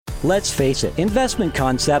Let's face it, investment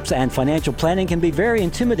concepts and financial planning can be very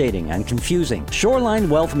intimidating and confusing. Shoreline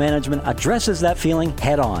Wealth Management addresses that feeling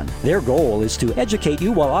head on. Their goal is to educate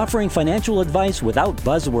you while offering financial advice without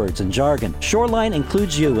buzzwords and jargon. Shoreline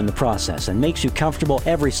includes you in the process and makes you comfortable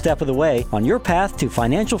every step of the way on your path to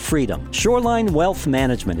financial freedom. Shoreline Wealth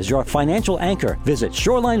Management is your financial anchor. Visit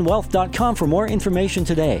shorelinewealth.com for more information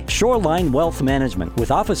today. Shoreline Wealth Management,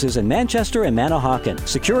 with offices in Manchester and Manahawkin.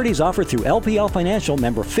 Securities offered through LPL Financial,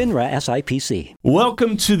 member FINRA SIPC.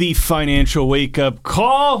 Welcome to the Financial Wake-Up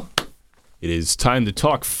Call. It is time to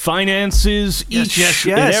talk finances each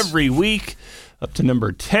and every week. Up to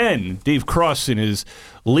number 10, Dave Crossan is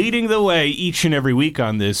leading the way each and every week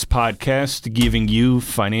on this podcast, giving you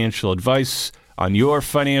financial advice on your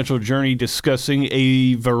financial journey, discussing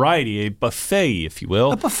a variety, a buffet, if you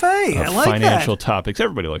will. A buffet. I like financial that. topics.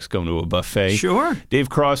 Everybody likes going to a buffet. Sure. Dave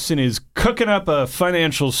Crossan is cooking up a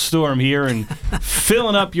financial storm here and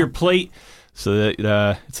filling up your plate so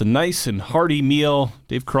that it's a nice and hearty meal.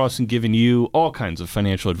 Dave Crossan giving you all kinds of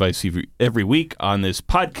financial advice every week on this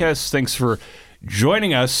podcast. Thanks for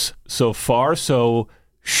joining us so far. So,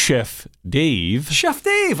 Chef Dave,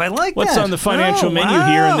 I like What's on the financial menu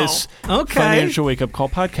here in this Financial Wake-Up Call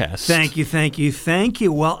podcast? Thank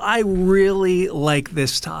you. Well, I really like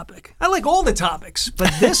this topic. I like all the topics,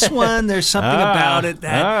 but this one, there's something about it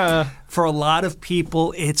that for a lot of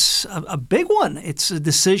people, it's a big one. It's a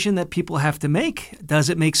decision that people have to make. Does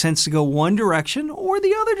it make sense to go one direction or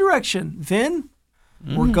the other direction? Vin?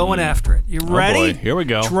 We're going after it. You ready? Oh boy, here we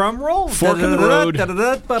go. Drum roll. Fork in the road.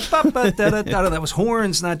 That was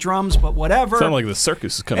horns, not drums, but whatever. Sound like the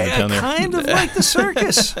circus is coming down there. Kind of like the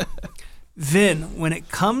circus. Vin, when it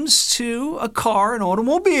comes to a car, an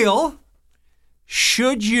automobile,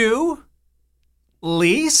 should you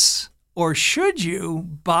lease or should you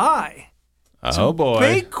buy? Oh boy.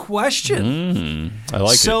 Big question. I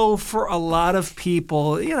like it. So for a lot of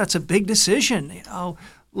people, it's a big decision,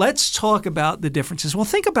 Let's talk about the differences. Well,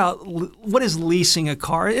 think about what is leasing a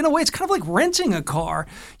car. In a way, it's kind of like renting a car.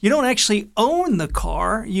 You don't actually own the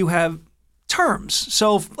car. You have terms.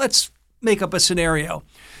 So let's make up a scenario.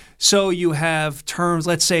 So you have terms,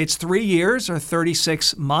 let's say it's 3 years or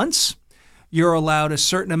 36 months. You're allowed a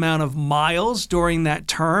certain amount of miles during that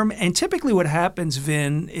term. And typically what happens,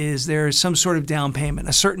 Vin, is there's some sort of down payment,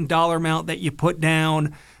 a certain dollar amount that you put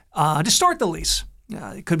down to start the lease.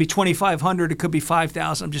 It could be $2,500, it could be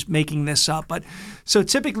 $5,000. I'm just making this up. But so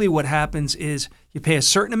typically what happens is you pay a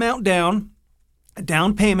certain amount down, a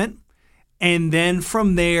down payment, and then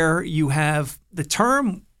from there you have the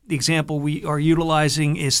term. The example we are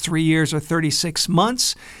utilizing is 3 years or 36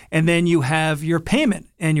 months, and then you have your payment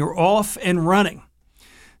and you're off and running.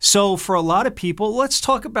 So for a lot of people, let's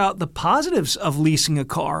talk about the positives of leasing a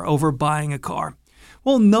car over buying a car.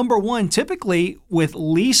 Well, number one, typically with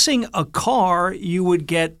leasing a car, you would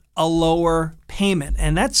get a lower payment.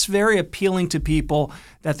 And that's very appealing to people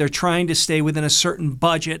that they're trying to stay within a certain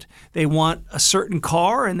budget. They want a certain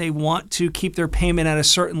car and they want to keep their payment at a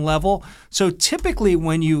certain level. So typically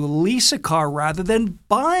when you lease a car rather than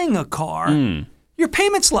buying a car, your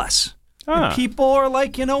payment's less. And people are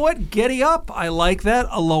like, you know what, giddy up. I like that.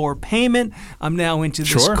 A lower payment. I'm now into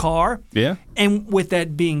this car. Yeah. And with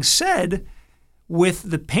that being said, with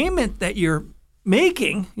the payment that you're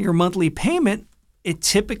making, your monthly payment, it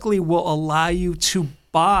typically will allow you to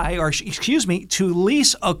to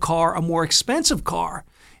lease a car, a more expensive car.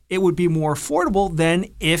 It would be more affordable than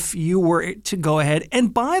if you were to go ahead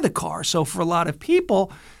and buy the car. So for a lot of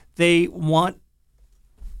people, they want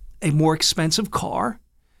a more expensive car.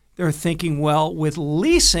 They're thinking, well, with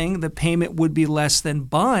leasing, the payment would be less than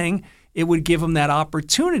buying. It would give them that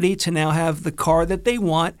opportunity to now have the car that they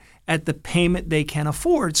want at the payment they can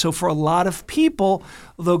afford. So for a lot of people,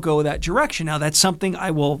 they'll go that direction. Now, that's something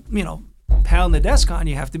I will, pound the desk on.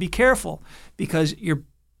 You have to be careful because you're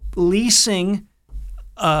leasing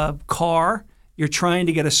a car. You're trying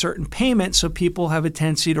to get a certain payment. So people have a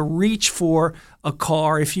tendency to reach for a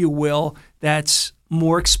car, if you will, that's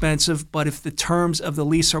more expensive. But if the terms of the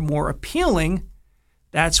lease are more appealing,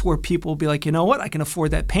 that's where people will be like, you know what, I can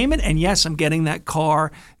afford that payment. And yes, I'm getting that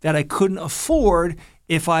car that I couldn't afford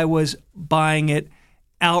if I was buying it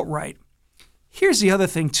outright. Here's the other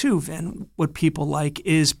thing too, Vin, what people like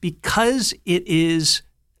is because it is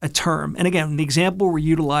a term. And again, the example we're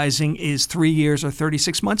utilizing is 3 years or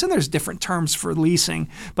 36 months. And there's different terms for leasing,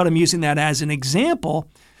 but I'm using that as an example.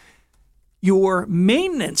 Your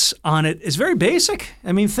maintenance on it is very basic.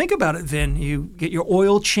 I mean, think about it, Vin. You get your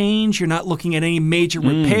oil change. You're not looking at any major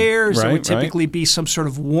repairs. There would typically be some sort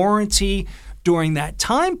of warranty during that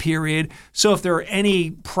time period. So if there are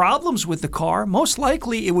any problems with the car, most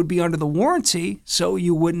likely it would be under the warranty, so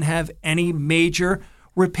you wouldn't have any major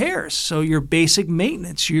repairs. So your basic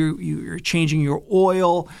maintenance, you're changing your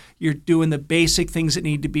oil, you're doing the basic things that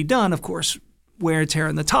need to be done. Of course, wear and tear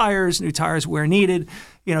on the tires, new tires where needed,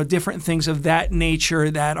 different things of that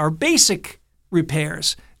nature that are basic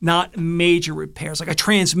repairs, not major repairs, like a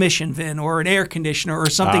transmission VIN or an air conditioner or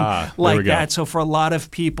something like that. So for a lot of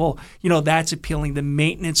people, that's appealing. The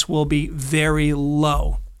maintenance will be very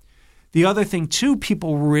low. The other thing, too,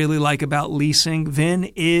 people really like about leasing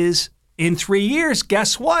VIN is in 3 years,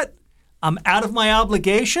 guess what? I'm out of my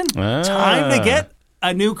obligation. Time to get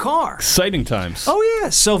a new car. Exciting times. Oh, yeah.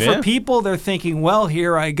 So for people, they're thinking, well,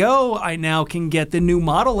 here I go. I now can get the new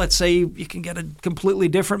model. Let's say you can get a completely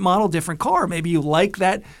different model, different car. Maybe you like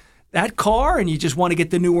that car and you just want to get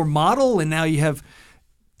the newer model, and now you have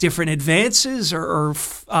different advances or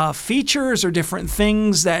features or different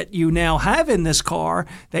things that you now have in this car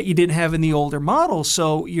that you didn't have in the older model.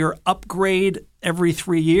 So your upgrade every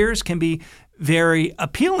 3 years can be very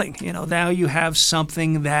appealing. Now you have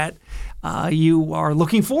something that you are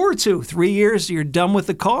looking forward to. 3 years, you're done with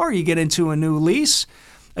the car, you get into a new lease.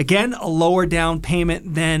 Again, a lower down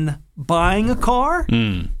payment than buying a car,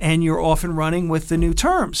 and you're off and running with the new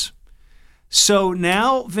terms. So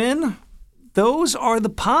now, Vin, those are the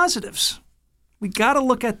positives. We got to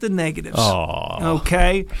look at the negatives.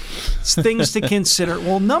 Okay? It's things to consider.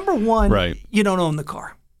 Well, number one, you don't own the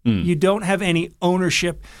car. You don't have any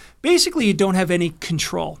ownership. Basically, you don't have any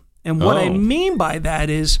control. And what I mean by that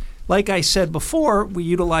is, like I said before, we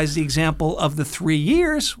utilize the example of the 3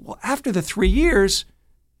 years. Well, after the 3 years,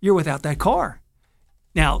 you're without that car.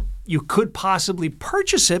 Now, you could possibly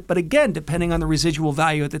purchase it, but again, depending on the residual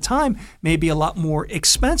value at the time, may be a lot more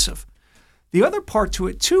expensive. The other part to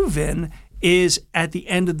it too, Vin, is at the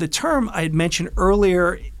end of the term, I had mentioned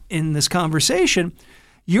earlier in this conversation,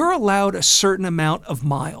 you're allowed a certain amount of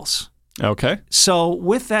miles. Okay. So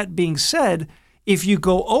with that being said, if you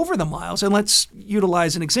go over the miles, and let's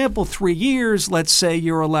utilize an example, 3 years, let's say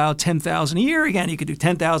you're allowed 10,000 a year. Again, you could do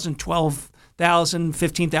 10,000, 12,000,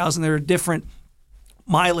 15,000. There are different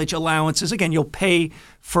mileage allowances. Again, you'll pay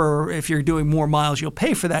for, if you're doing more miles, you'll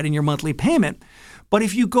pay for that in your monthly payment. But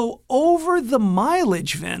if you go over the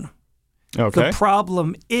mileage, Vin, the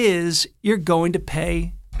problem is you're going to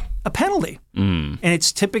pay a penalty. And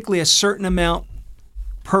it's typically a certain amount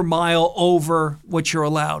per mile over what you're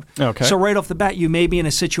allowed. Okay. So right off the bat, you may be in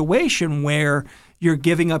a situation where you're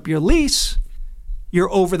giving up your lease,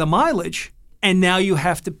 you're over the mileage, and now you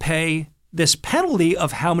have to pay this penalty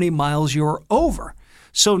of how many miles you're over.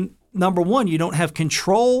 So number one, you don't have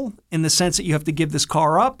control in the sense that you have to give this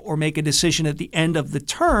car up or make a decision at the end of the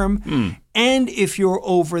term. And if you're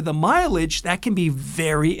over the mileage, that can be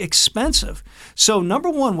very expensive. So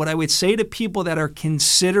number one, what I would say to people that are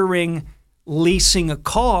considering leasing a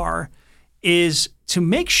car is to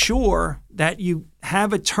make sure that you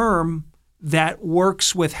have a term that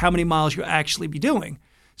works with how many miles you'll actually be doing.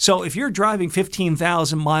 So if you're driving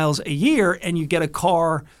 15,000 miles a year and you get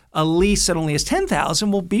a lease that only has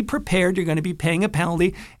 10,000, well, be prepared. You're going to be paying a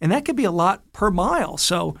penalty, and that could be a lot per mile.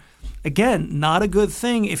 So again, not a good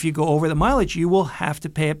thing. If you go over the mileage, you will have to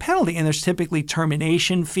pay a penalty. And there's typically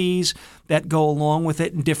termination fees that go along with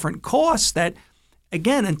it and different costs that,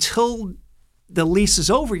 again, until the lease is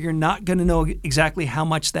over, you're not going to know exactly how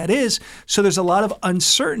much that is. So there's a lot of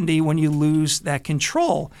uncertainty when you lose that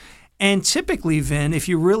control. And typically, Vin, if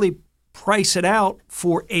you really price it out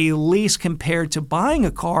for a lease compared to buying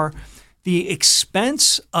a car, the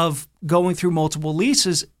expense of going through multiple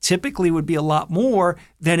leases typically would be a lot more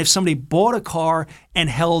than if somebody bought a car and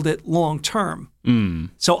held it long term.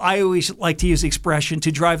 So I always like to use the expression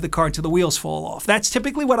to drive the car until the wheels fall off. That's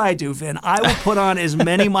typically what I do, Vin. I will put on as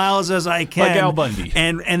many miles as I can. Like Al Bundy.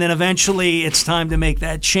 And then eventually it's time to make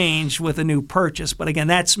that change with a new purchase. But again,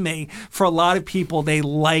 that's me. For a lot of people, they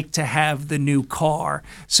like to have the new car.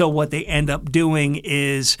 So what they end up doing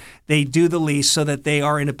is they do the lease so that they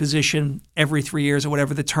are in a position every 3 years or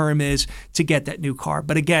whatever the term is to get that new car.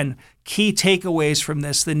 But again, key takeaways from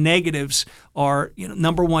this, the negatives are,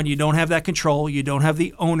 number one, you don't have that control, you don't have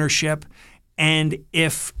the ownership, and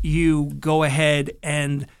if you go ahead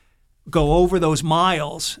and go over those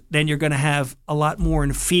miles, then you're going to have a lot more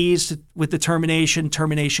in fees with the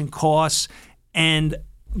termination costs, and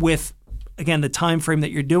with, again, the time frame that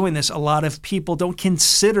you're doing this, a lot of people don't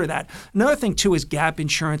consider that. Another thing, too, is gap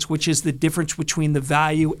insurance, which is the difference between the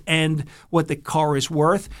value and what the car is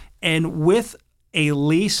worth. And with a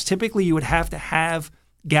lease, typically you would have to have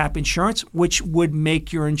gap insurance, which would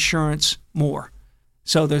make your insurance more.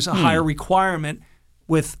 So there's a higher requirement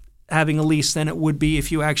with having a lease than it would be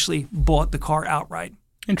if you actually bought the car outright.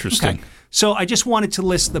 Interesting. Okay. So I just wanted to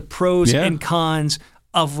list the pros and cons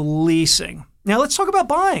of leasing. Now let's talk about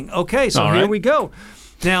buying. Okay, so here we go.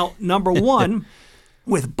 Now, number one,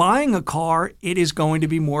 with buying a car, it is going to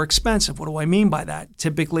be more expensive. What do I mean by that?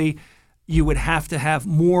 Typically, you would have to have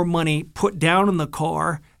more money put down on the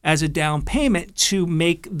car as a down payment to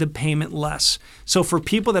make the payment less. So for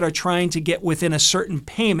people that are trying to get within a certain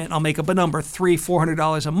payment, I'll make up a number,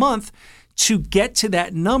 $300-$400 a month, to get to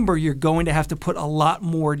that number, you're going to have to put a lot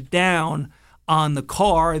more down on the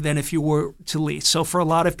car than if you were to lease. So for a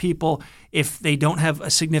lot of people, if they don't have a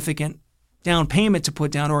significant down payment to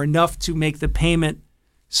put down or enough to make the payment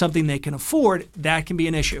something they can afford, that can be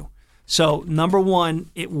an issue. So number one,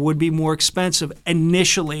 it would be more expensive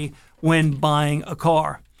initially when buying a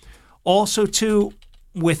car. Also, too,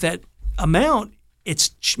 with that amount,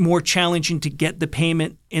 it's more challenging to get the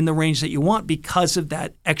payment in the range that you want because of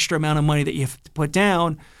that extra amount of money that you have to put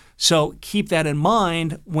down. So keep that in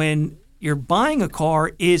mind when you're buying a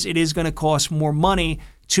car. It is going to cost more money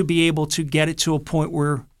to be able to get it to a point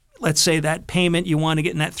where, let's say, that payment you want to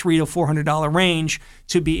get in that $300 to $400 range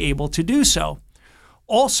to be able to do so.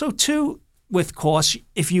 Also, too, with costs,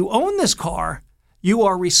 if you own this car, you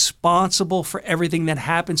are responsible for everything that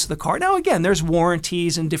happens to the car. Now, again, there's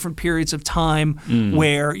warranties and different periods of time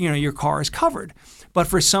where, your car is covered. But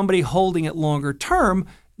for somebody holding it longer term,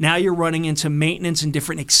 now you're running into maintenance and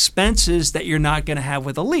different expenses that you're not going to have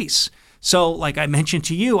with a lease. So like I mentioned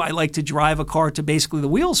to you, I like to drive a car to basically the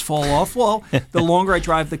wheels fall off. Well, the longer I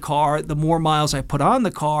drive the car, the more miles I put on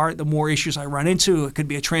the car, the more issues I run into. It could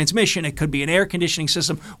be a transmission. It could be an air conditioning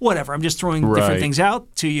system, whatever. I'm just throwing different things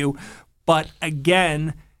out to you. But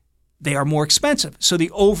again, they are more expensive. So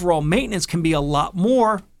the overall maintenance can be a lot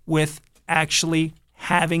more with actually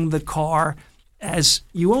having the car as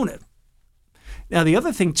you own it. Now, the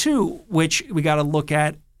other thing too, which we got to look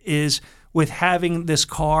at is with having this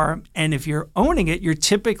car, and if you're owning it, you're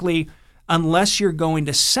typically, unless you're going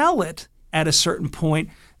to sell it at a certain point,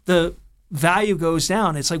 the value goes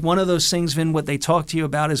down. It's like one of those things, Vin, what they talk to you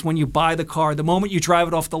about is when you buy the car, the moment you drive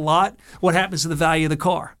it off the lot, what happens to the value of the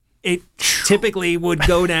car? It typically would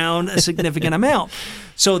go down a significant amount.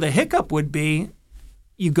 So the hiccup would be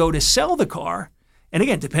you go to sell the car, and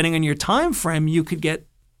again, depending on your time frame, you could get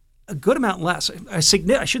a good amount less. I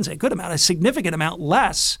shouldn't say a good amount, a significant amount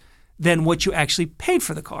less than what you actually paid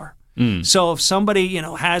for the car. So if somebody,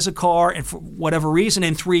 has a car and for whatever reason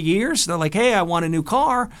in 3 years, they're like, hey, I want a new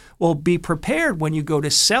car. Well, be prepared when you go to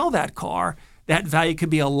sell that car. That value could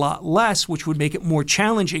be a lot less, which would make it more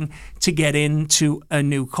challenging to get into a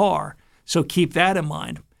new car. So keep that in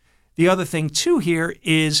mind. The other thing, too, here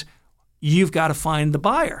is you've got to find the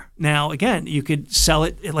buyer. Now, again, you could sell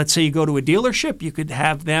it. Let's say you go to a dealership. You could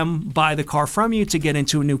have them buy the car from you to get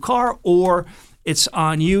into a new car, or it's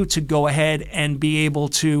on you to go ahead and be able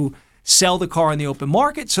to sell the car in the open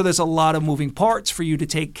market. So there's a lot of moving parts for you to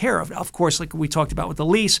take care of. Now, of course, like we talked about with the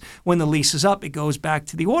lease, when the lease is up, it goes back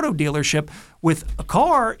to the auto dealership. With a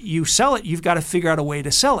car, you sell it, you've got to figure out a way to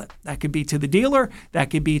sell it. That could be to the dealer, that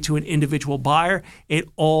could be to an individual buyer. It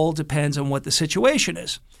all depends on what the situation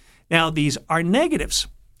is. Now, these are negatives.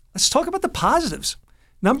 Let's talk about the positives.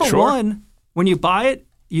 Number one, when you buy it,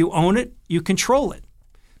 you own it, you control it.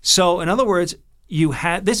 So in other words,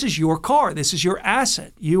 this is your car. This is your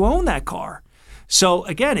asset. You own that car. So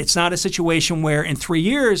again, it's not a situation where in 3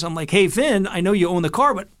 years, I'm like, hey, Vin, I know you own the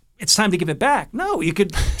car, but it's time to give it back. No, you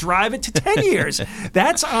could drive it to 10 years.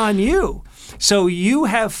 That's on you. So you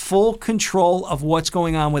have full control of what's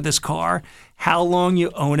going on with this car, how long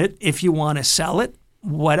you own it, if you want to sell it,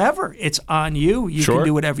 whatever. It's on you. You can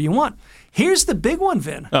do whatever you want. Here's the big one,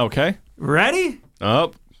 Vin. Okay. Ready?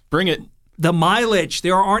 Oh, bring it. The mileage.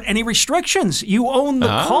 There aren't any restrictions. You own the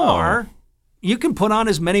car. You can put on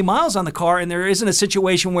as many miles on the car, and there isn't a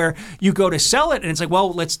situation where you go to sell it and it's like,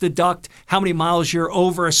 well, let's deduct how many miles you're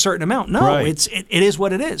over a certain amount. No, it is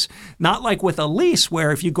what it is. Not like with a lease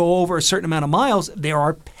where if you go over a certain amount of miles, there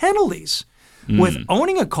are penalties. With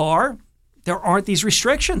owning a car, there aren't these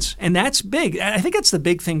restrictions, and that's big. I think that's the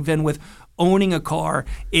big thing, Vin, with owning a car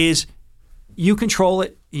is you control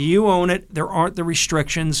it, you own it. There aren't the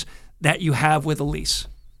restrictions that you have with a lease.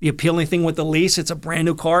 The appealing thing with the lease, it's a brand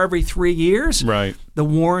new car every 3 years. Right. The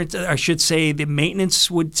warrant, I should say, the maintenance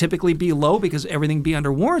would typically be low because everything be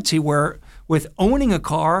under warranty, where with owning a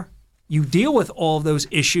car, you deal with all of those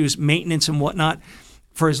issues, maintenance and whatnot,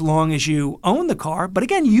 for as long as you own the car. But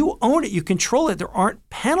again, you own it, you control it. There aren't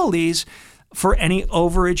penalties for any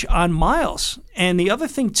overage on miles. And the other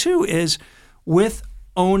thing too is with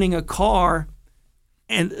owning a car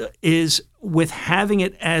and is with having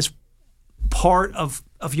it as part of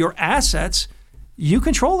of your assets, you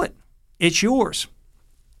control it. It's yours.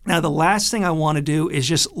 Now, the last thing I want to do is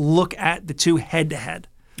just look at the two head-to-head.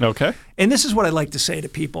 Okay. And this is what I like to say to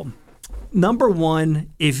people. Number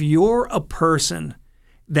one, if you're a person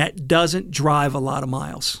that doesn't drive a lot of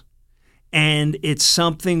miles, and it's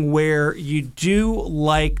something where you do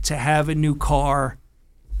like to have a new car,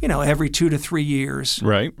 every 2 to 3 years.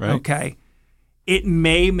 Right. Okay. It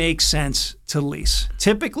may make sense to lease.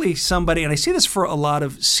 Typically somebody, and I see this for a lot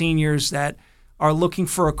of seniors that are looking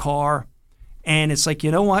for a car, and it's like,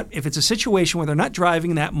 you know what? If it's a situation where they're not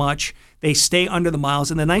driving that much, they stay under the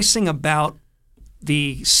miles. And the nice thing about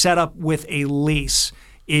the setup with a lease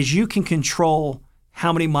is you can control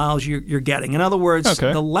how many miles you're getting. In other words,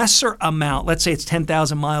 the lesser amount, let's say it's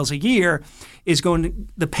 10,000 miles a year,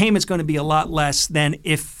 the payment's going to be a lot less than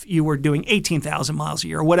if you were doing 18,000 miles a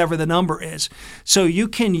year or whatever the number is. So you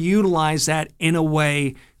can utilize that in a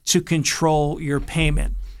way to control your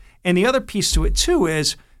payment. And the other piece to it too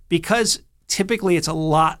is because typically it's a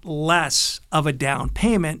lot less of a down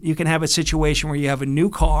payment, you can have a situation where you have a new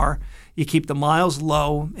car, you keep the miles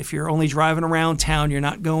low. If you're only driving around town, you're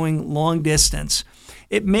not going long distance.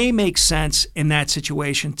 It may make sense in that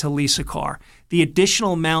situation to lease a car. The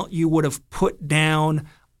additional amount you would have put down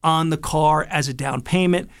on the car as a down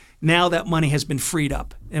payment, now that money has been freed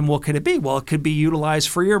up. And what could it be? Well, it could be utilized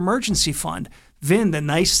for your emergency fund. Vin, the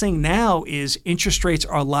nice thing now is interest rates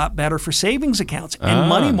are a lot better for savings accounts and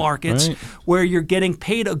money markets where you're getting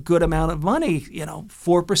paid a good amount of money, 4%,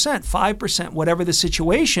 5%, whatever the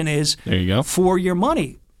situation is for your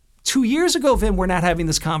money. 2 years ago, Vin, we're not having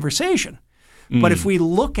this conversation. But if we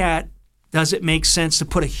look at, does it make sense to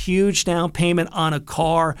put a huge down payment on a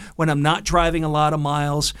car when I'm not driving a lot of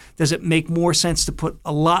miles? Does it make more sense to put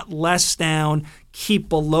a lot less down, keep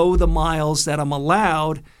below the miles that I'm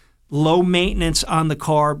allowed, low maintenance on the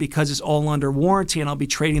car because it's all under warranty and I'll be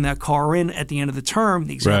trading that car in at the end of the term?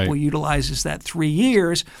 The example utilizes that 3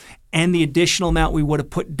 years. And the additional amount we would have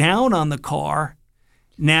put down on the car,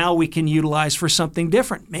 now we can utilize for something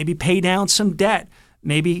different. Maybe pay down some debt.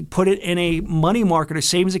 Maybe put it in a money market or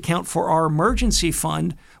savings account for our emergency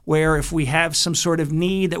fund where if we have some sort of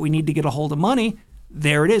need that we need to get a hold of money,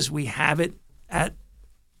 there it is. We have it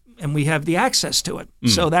and we have the access to it.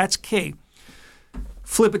 So that's key.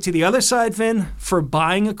 Flip it to the other side, Vin, for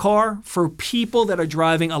buying a car, for people that are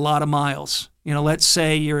driving a lot of miles. Let's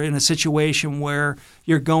say you're in a situation where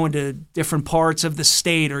you're going to different parts of the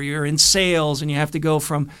state or you're in sales and you have to go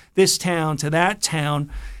from this town to that town.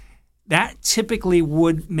 That typically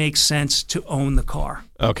would make sense to own the car.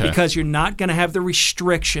 Okay. Because you're not going to have the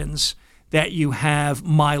restrictions that you have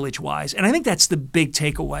mileage-wise. And I think that's the big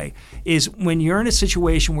takeaway is when you're in a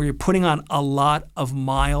situation where you're putting on a lot of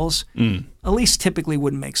miles, a lease typically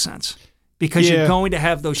wouldn't make sense because you're going to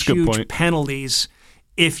have those huge penalties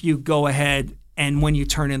if you go ahead and when you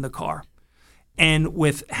turn in the car. And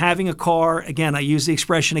with having a car, again, I use the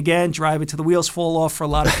expression again, drive it till the wheels fall off for a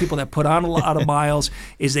lot of people that put on a lot of miles,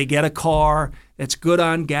 is they get a car that's good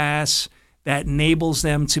on gas, that enables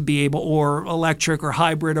them to be able, or electric or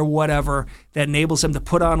hybrid or whatever, that enables them to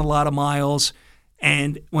put on a lot of miles.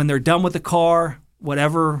 And when they're done with the car,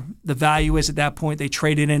 whatever the value is at that point, they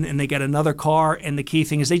trade it in and they get another car. And the key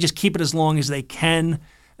thing is they just keep it as long as they can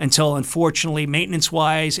until, unfortunately,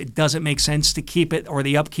 maintenance-wise, it doesn't make sense to keep it or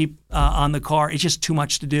the upkeep on the car. It's just too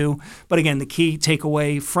much to do. But again, the key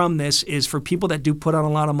takeaway from this is for people that do put on a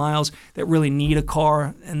lot of miles that really need a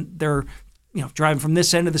car and they're driving from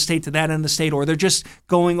this end of the state to that end of the state, or they're just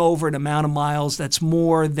going over an amount of miles that's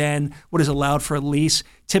more than what is allowed for a lease.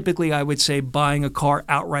 Typically, I would say buying a car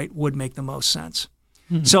outright would make the most sense.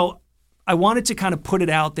 So I wanted to kind of put it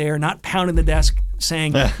out there, not pounding the desk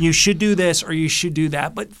saying you should do this or you should do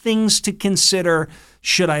that, but things to consider.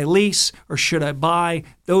 Should I lease or should I buy?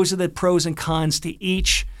 Those are the pros and cons to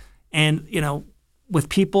each. And, with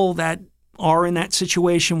people that are in that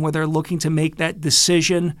situation where they're looking to make that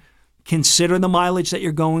decision, consider the mileage that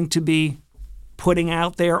you're going to be putting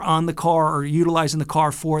out there on the car or utilizing the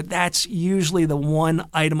car for. That's usually the one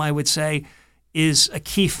item I would say is a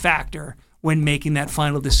key factor when making that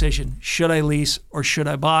final decision. Should I lease or should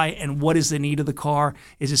I buy? And what is the need of the car?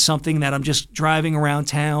 Is it something that I'm just driving around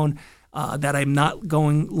town, that I'm not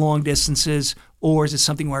going long distances? Or is it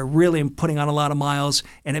something where I really am putting on a lot of miles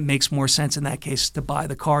and it makes more sense in that case to buy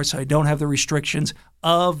the car so I don't have the restrictions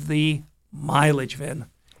of the mileage, Vin?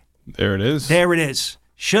 There it is. There it is.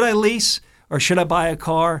 Should I lease or should I buy a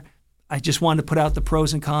car? I just wanted to put out the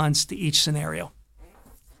pros and cons to each scenario.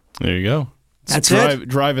 There you go. That's it.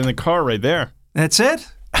 Driving the car right there. That's it.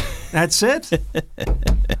 That's it.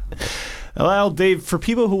 Well, Dave, for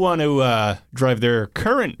people who want to drive their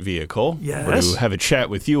current vehicle, or who have a chat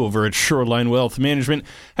with you over at Shoreline Wealth Management,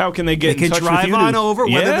 how can they get in touch with you? They can drive on over,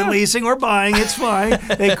 whether they're leasing or buying, it's fine.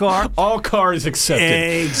 All cars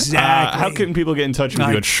accepted. Exactly. How can people get in touch with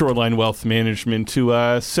you at Shoreline Wealth Management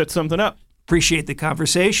to set something up? Appreciate the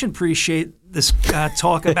conversation. Appreciate this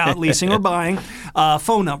talk about leasing or buying.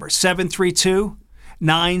 Phone number,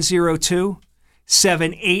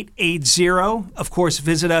 732-902-7880. Of course,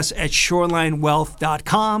 visit us at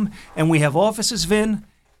shorelinewealth.com. And we have offices, Vin,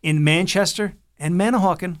 in Manchester and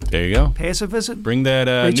Manahawkin. There you go. Pay us a visit. Bring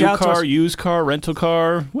that new car, used car, rental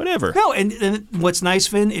car, whatever. No, and what's nice,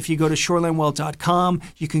 Vin, if you go to shorelinewealth.com,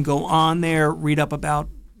 you can go on there, read up about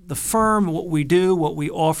the firm, what we do, what we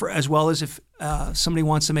offer, as well as if somebody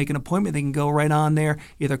wants to make an appointment, they can go right on there,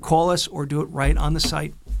 either call us or do it right on the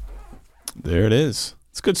site. There it is.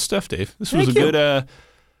 It's good stuff, Dave. This was a good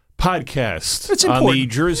podcast on the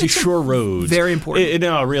Jersey Shore roads. Very important. It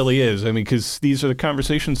really is. I mean, because these are the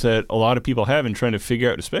conversations that a lot of people have and trying to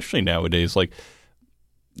figure out, especially nowadays, like,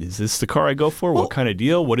 is this the car I go for? What kind of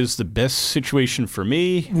deal? What is the best situation for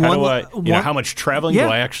me? How much traveling do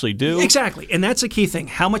I actually do? Exactly. And that's a key thing.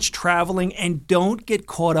 How much traveling, and don't get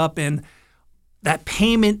caught up in that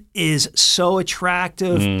payment is so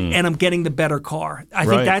attractive and I'm getting the better car. I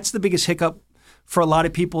think that's the biggest hiccup for a lot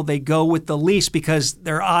of people. They go with the lease because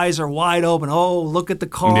their eyes are wide open. Oh, look at the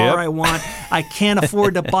car I want. I can't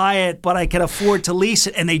afford to buy it, but I can afford to lease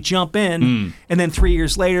it. And they jump in. And then 3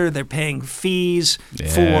 years later, they're paying fees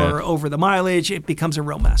for over the mileage. It becomes a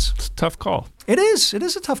real mess. It's a tough call. It is. It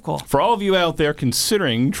is a tough call. For all of you out there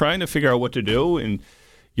considering trying to figure out what to do in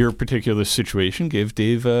your particular situation, give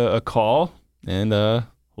Dave a call, and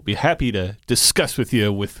we'll be happy to discuss with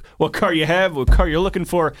you with what car you have, what car you're looking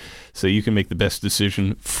for, so you can make the best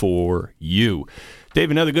decision for you.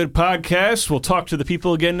 Dave, another good podcast. We'll talk to the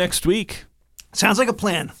people again next week. Sounds like a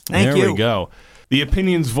plan. Thank you. There we go. The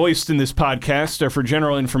opinions voiced in this podcast are for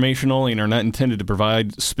general information only and are not intended to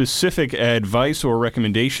provide specific advice or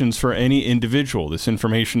recommendations for any individual. This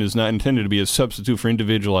information is not intended to be a substitute for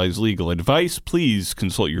individualized legal advice. Please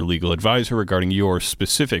consult your legal advisor regarding your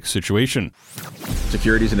specific situation.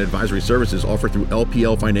 Securities and advisory services offered through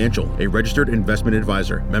LPL Financial, a registered investment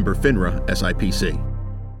advisor, member FINRA, SIPC.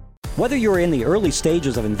 Whether you're in the early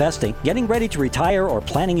stages of investing, getting ready to retire, or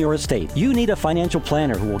planning your estate, you need a financial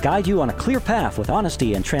planner who will guide you on a clear path with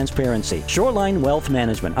honesty and transparency. Shoreline Wealth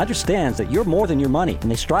Management understands that you're more than your money, and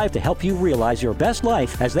they strive to help you realize your best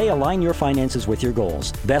life as they align your finances with your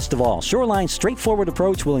goals. Best of all, Shoreline's straightforward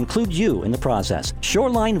approach will include you in the process.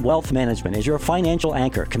 Shoreline Wealth Management is your financial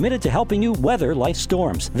anchor, committed to helping you weather life's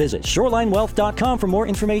storms. Visit shorelinewealth.com for more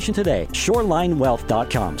information today.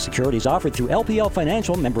 Shorelinewealth.com. Securities offered through LPL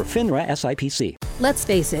Financial, member FINRA, SIPC. Let's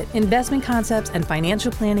face it, investment concepts and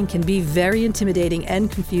financial planning can be very intimidating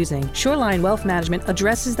and confusing. Shoreline Wealth Management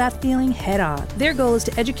addresses that feeling head on. Their goal is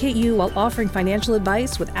to educate you while offering financial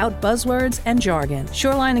advice without buzzwords and jargon.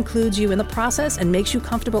 Shoreline includes you in the process and makes you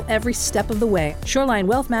comfortable every step of the way. Shoreline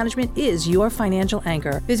Wealth Management is your financial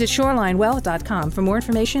anchor. Visit shorelinewealth.com for more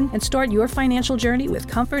information and start your financial journey with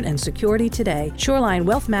comfort and security today. Shoreline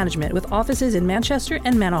Wealth Management, with offices in Manchester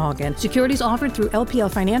and Manahawkin. Securities offered through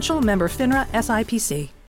LPL Financial, member FINRA, SIPC.